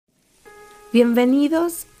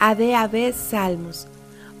Bienvenidos a DAB Salmos.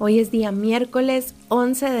 Hoy es día miércoles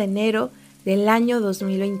 11 de enero del año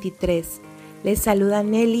 2023. Les saluda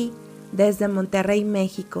Nelly desde Monterrey,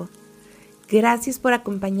 México. Gracias por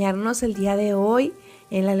acompañarnos el día de hoy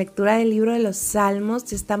en la lectura del libro de los Salmos.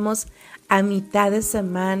 Ya estamos a mitad de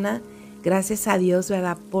semana. Gracias a Dios,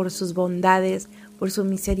 ¿verdad? Por sus bondades, por su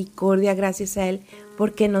misericordia. Gracias a Él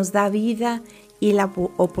porque nos da vida y la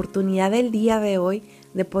oportunidad del día de hoy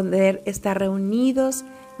de poder estar reunidos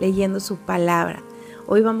leyendo su palabra.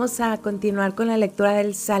 Hoy vamos a continuar con la lectura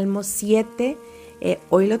del Salmo 7.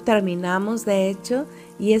 Hoy lo terminamos, de hecho,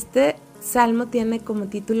 y este salmo tiene como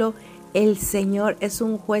título El Señor es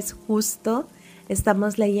un juez justo.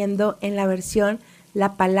 Estamos leyendo en la versión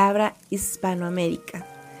La Palabra Hispanoamérica.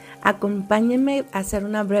 Acompáñenme a hacer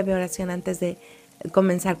una breve oración antes de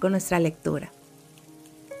comenzar con nuestra lectura.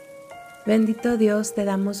 Bendito Dios, te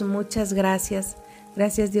damos muchas gracias.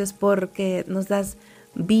 Gracias, Dios, porque nos das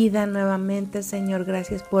vida nuevamente, Señor.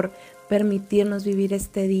 Gracias por permitirnos vivir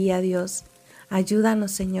este día, Dios.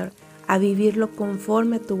 Ayúdanos, Señor, a vivirlo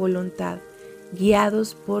conforme a tu voluntad,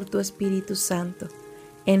 guiados por tu Espíritu Santo.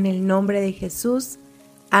 En el nombre de Jesús.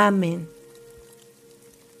 Amén.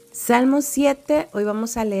 Salmo 7, hoy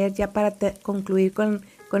vamos a leer ya para concluir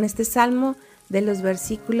con este salmo de los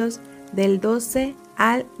versículos del 12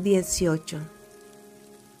 al 18.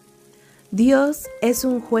 Dios es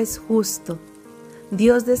un juez justo.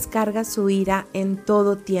 Dios descarga su ira en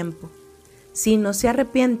todo tiempo. Si no se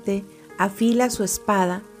arrepiente, afila su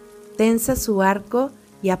espada, tensa su arco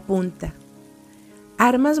y apunta.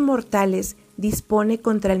 Armas mortales dispone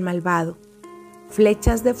contra el malvado.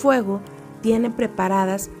 Flechas de fuego tiene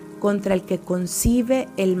preparadas contra el que concibe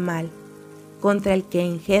el mal, contra el que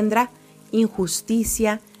engendra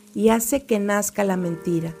injusticia y hace que nazca la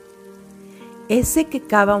mentira. Ese que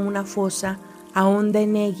cava una fosa ahonda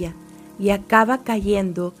en ella y acaba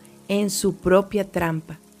cayendo en su propia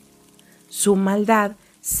trampa. Su maldad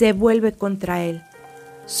se vuelve contra él,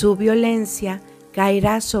 su violencia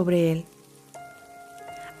caerá sobre él.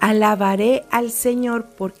 Alabaré al Señor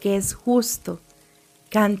porque es justo,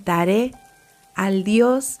 cantaré al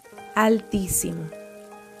Dios Altísimo.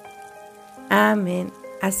 Amén.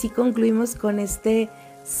 Así concluimos con este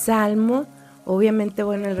salmo. Obviamente,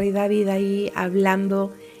 el rey David ahí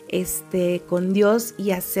hablando con Dios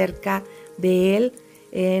y acerca de él.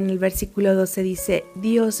 En el versículo 12 dice,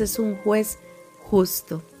 Dios es un juez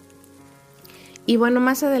justo. Y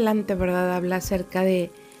más adelante, ¿verdad? Habla acerca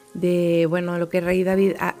de lo que el rey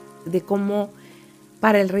David, de cómo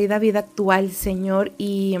para el rey David actúa el Señor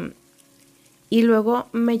y luego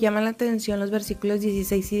me llaman la atención los versículos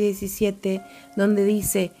 16 y 17, donde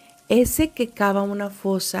dice, ese que cava una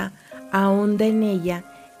fosa ahonda en ella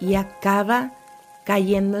y acaba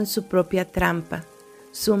cayendo en su propia trampa.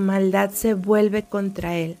 Su maldad se vuelve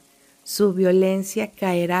contra él, su violencia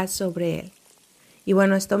caerá sobre él. Y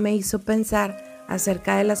esto me hizo pensar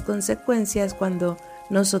acerca de las consecuencias cuando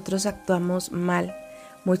nosotros actuamos mal.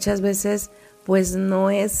 Muchas veces no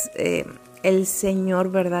es el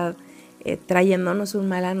Señor, ¿verdad? Trayéndonos un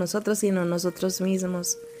mal a nosotros, sino nosotros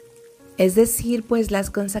mismos. Es decir,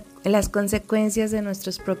 las consecuencias de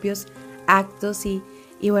nuestros propios actos y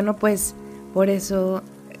por eso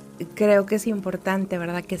creo que es importante,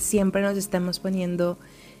 ¿verdad? Que siempre nos estemos poniendo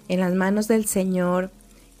en las manos del Señor,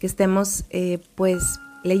 que estemos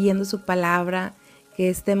leyendo su palabra, que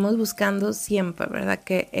estemos buscando siempre, ¿verdad?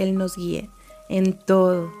 Que Él nos guíe en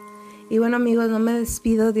todo. Y amigos, no me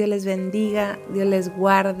despido. Dios les bendiga, Dios les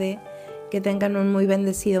guarde, que tengan un muy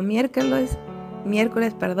bendecido miércoles.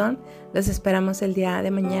 Los esperamos el día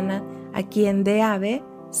de mañana aquí en DAB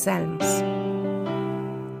Salmos.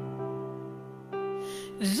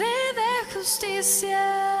 Rey de justicia,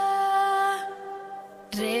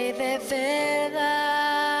 Rey de verdad,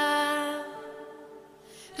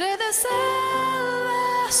 Rey de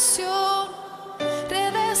salvación,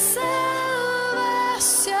 Rey de salvación.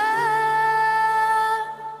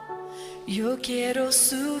 Yo quiero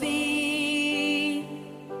subir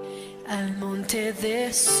al monte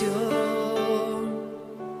de Sión,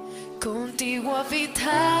 contigo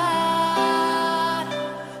habitar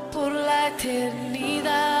por la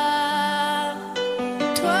eternidad.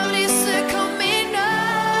 Tú abriste camino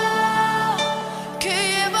que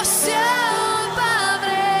lleva hacia el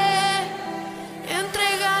Padre,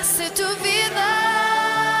 entregaste tu vida,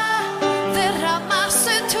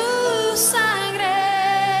 derramaste tu sangre.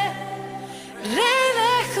 Rey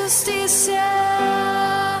de justicia,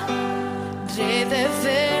 Rey de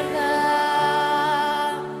verdad,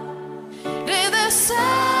 Rey de salvación,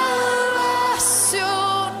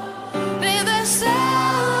 Rey de salvación.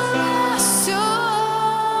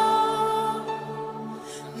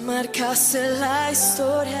 marcaste la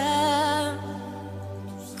historia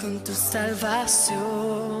con tu salvación,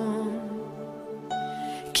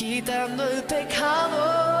 quitando el pecado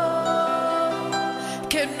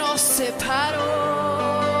que nos separó.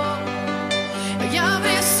 Y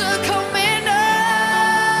abriste el camino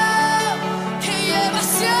que lleva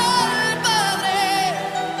hacia el Padre,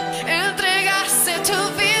 entregaste tu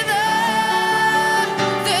vida,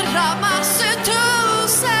 derramaste tu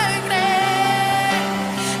sangre,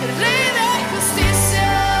 Rey de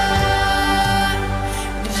justicia,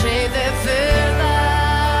 Rey de verdad,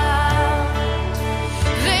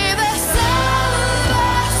 Rey de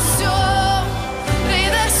salvación, Rey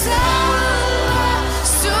de salvación,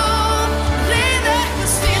 Rey de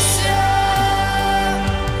justicia,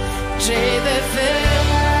 Rey de verdad,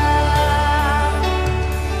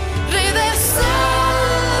 Rey de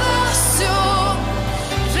salvación,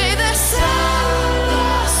 Rey de salvación.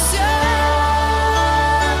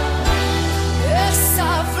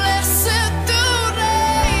 Establece tu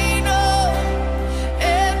reino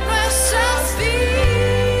en nuestras vidas.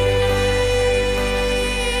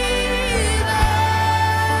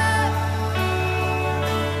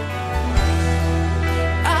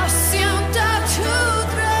 Asienta tu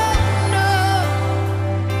trono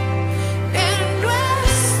en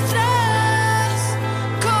nuestros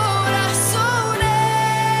corazones.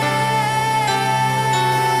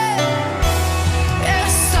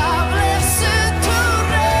 Establece tu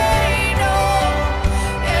reino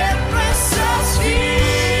en nuestras vidas.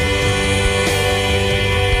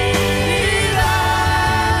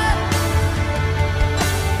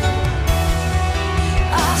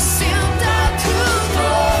 Asienta tu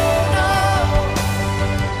trono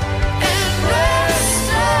en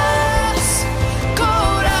nuestros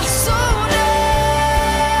corazones.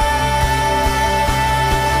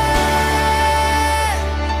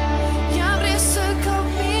 Y abriste el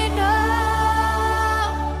camino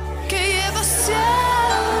que lleva hacia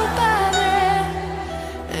el Padre,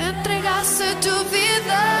 entregaste tu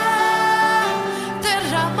vida,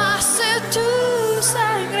 derramaste tu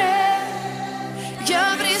sangre. Y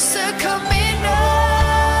abriste el camino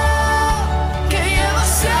que lleva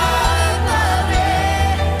hacia el Padre,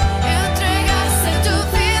 entregaste tu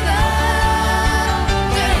vida,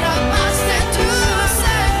 derramaste tu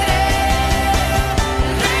sangre,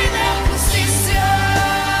 Rey de justicia,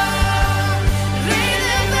 Rey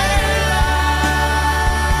de verdad,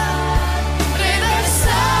 Rey de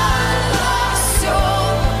salvación,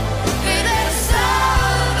 Rey de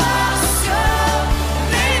salvación,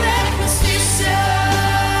 Rey de justicia,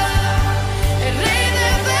 Rey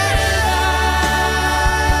de verdad,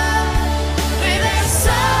 Rey de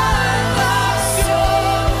salvación,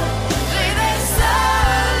 Rey de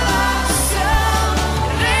salvación,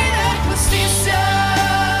 Rey de justicia,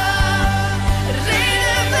 Rey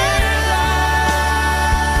de verdad,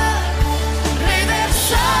 Rey de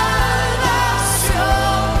salvación,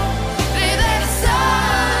 Rey de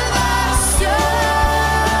salvación,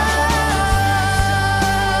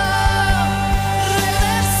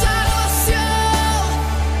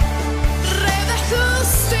 Rey de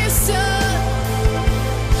justicia,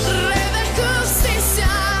 Rey de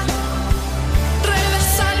justicia, Rey de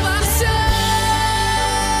salvación,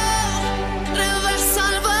 Rey de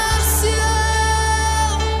salvación,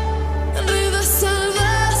 Rey de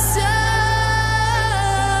salvación,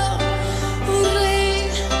 Rey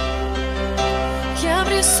que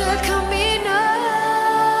abriste el camino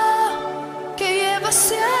que lleva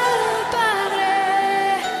hacia el Padre,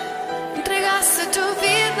 entregaste tu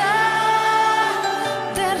vida,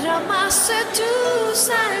 derramaste tu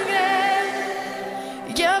sangre.